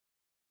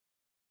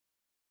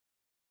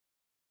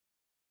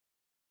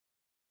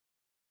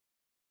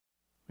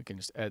We can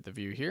just edit the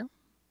view here.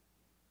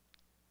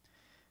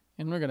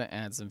 And we're going to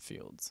add some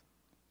fields.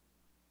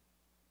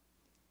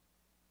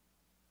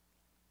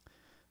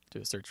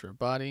 Do a search for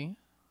body.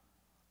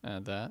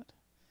 Add that.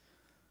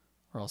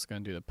 We're also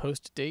going to do the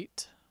post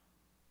date.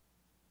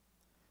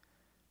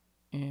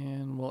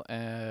 And we'll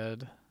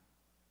add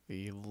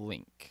the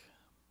link.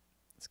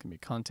 This can be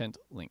content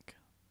link.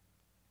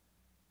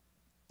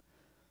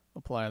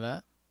 Apply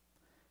that.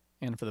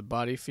 And for the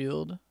body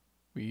field,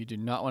 we do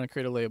not want to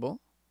create a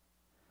label.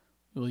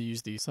 We'll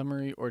use the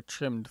summary or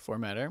trimmed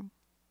formatter.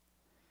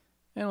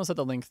 And we'll set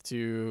the length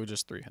to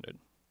just 300.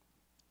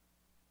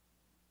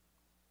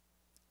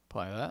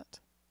 Apply that.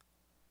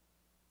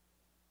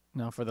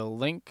 Now for the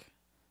link,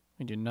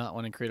 we do not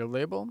want to create a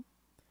label.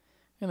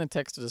 And the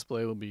text to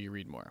display will be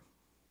read more.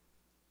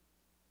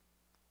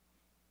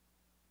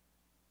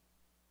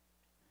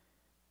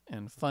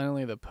 And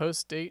finally, the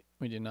post date,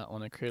 we do not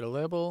want to create a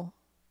label.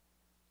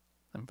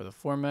 And for the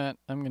format,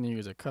 I'm going to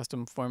use a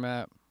custom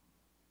format.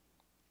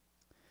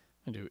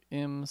 I'm going to do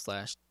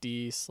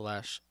im/d/Y.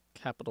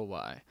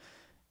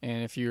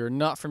 And if you're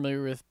not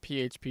familiar with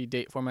PHP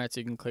date formats,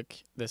 you can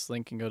click this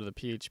link and go to the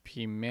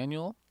PHP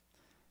manual.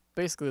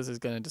 Basically, this is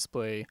going to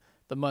display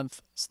the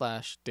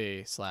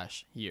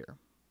month/day/year.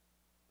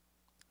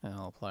 And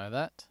I'll apply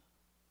that.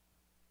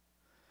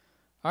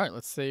 All right,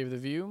 let's save the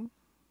view.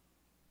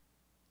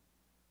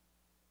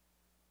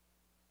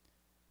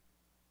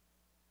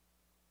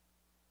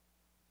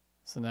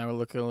 So now we're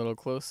looking a little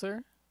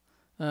closer.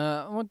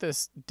 I want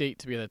this date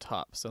to be at the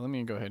top, so let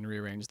me go ahead and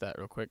rearrange that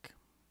real quick.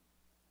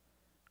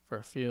 For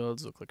our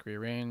fields, we'll click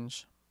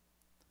rearrange.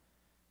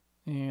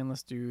 And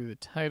let's do the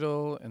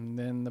title, and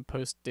then the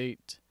post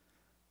date,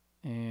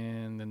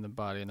 and then the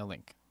body and the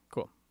link.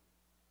 Cool.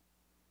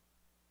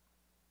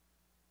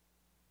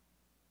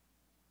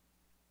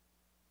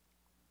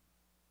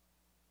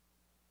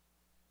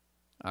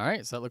 All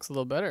right, so that looks a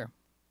little better.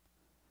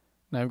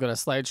 Now I've got a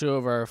slideshow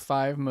of our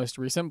 5 most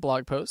recent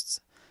blog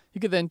posts. You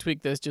could then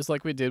tweak this just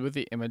like we did with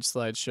the image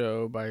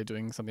slideshow by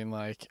doing something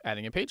like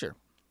adding a pager.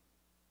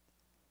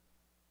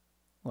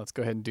 Let's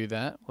go ahead and do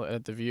that. We'll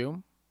edit the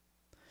view.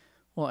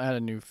 We'll add a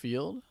new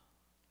field.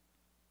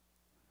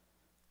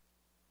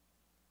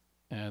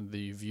 Add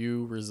the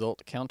view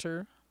result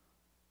counter.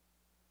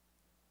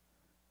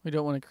 We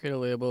don't want to create a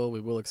label. We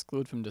will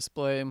exclude from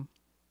display. And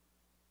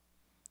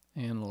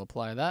we'll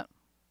apply that.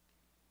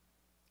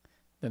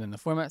 Then in the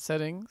format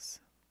settings,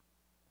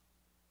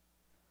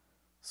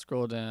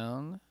 scroll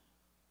down,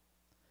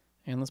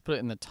 and let's put it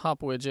in the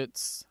top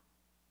widgets,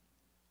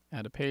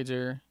 add a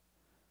pager,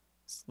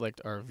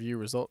 select our view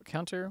result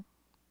counter,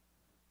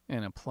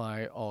 and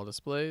apply all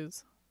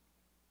displays.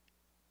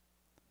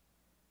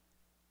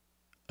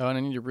 Oh, and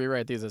I need to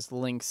rewrite these as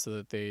links so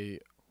that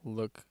they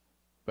look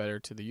better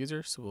to the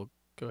user. So we'll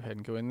go ahead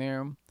and go in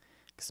there,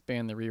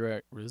 expand the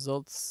rewrite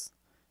results.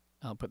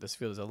 I'll put this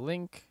field as a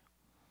link.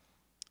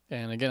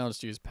 And again, I'll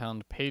just use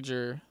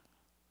 #pager,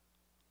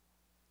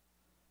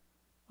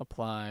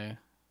 apply.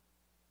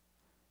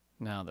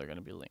 Now they're going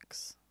to be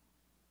links.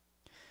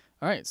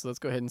 All right, so let's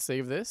go ahead and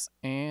save this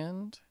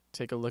and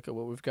take a look at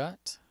what we've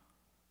got.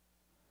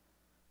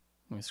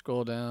 Let me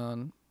scroll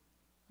down.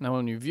 Now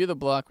when you view the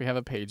block, we have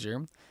a pager.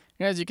 And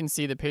as you can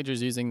see, the pager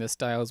is using the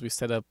styles we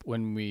set up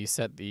when we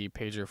set the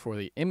pager for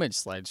the image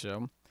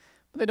slideshow,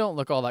 but they don't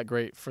look all that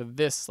great for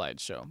this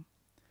slideshow.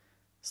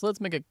 So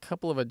let's make a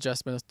couple of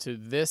adjustments to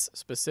this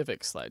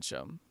specific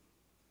slideshow.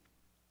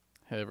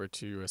 Head over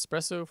to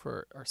Espresso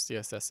for our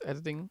CSS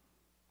editing.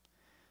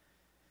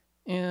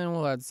 And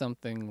we'll add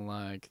something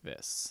like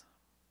this.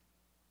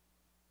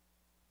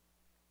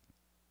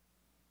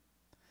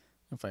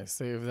 If I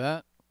save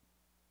that,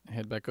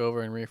 head back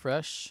over and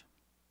refresh.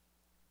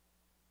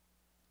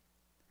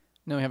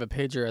 Now we have a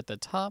pager at the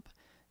top,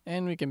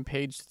 and we can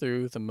page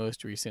through the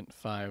most recent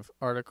 5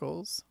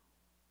 articles.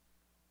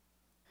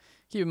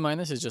 Keep in mind,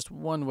 this is just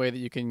one way that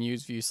you can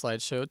use Views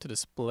Slideshow to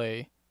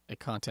display a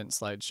content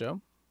slideshow.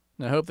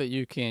 And I hope that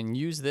you can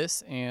use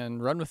this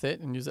and run with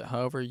it and use it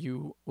however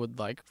you would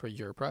like for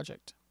your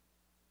project.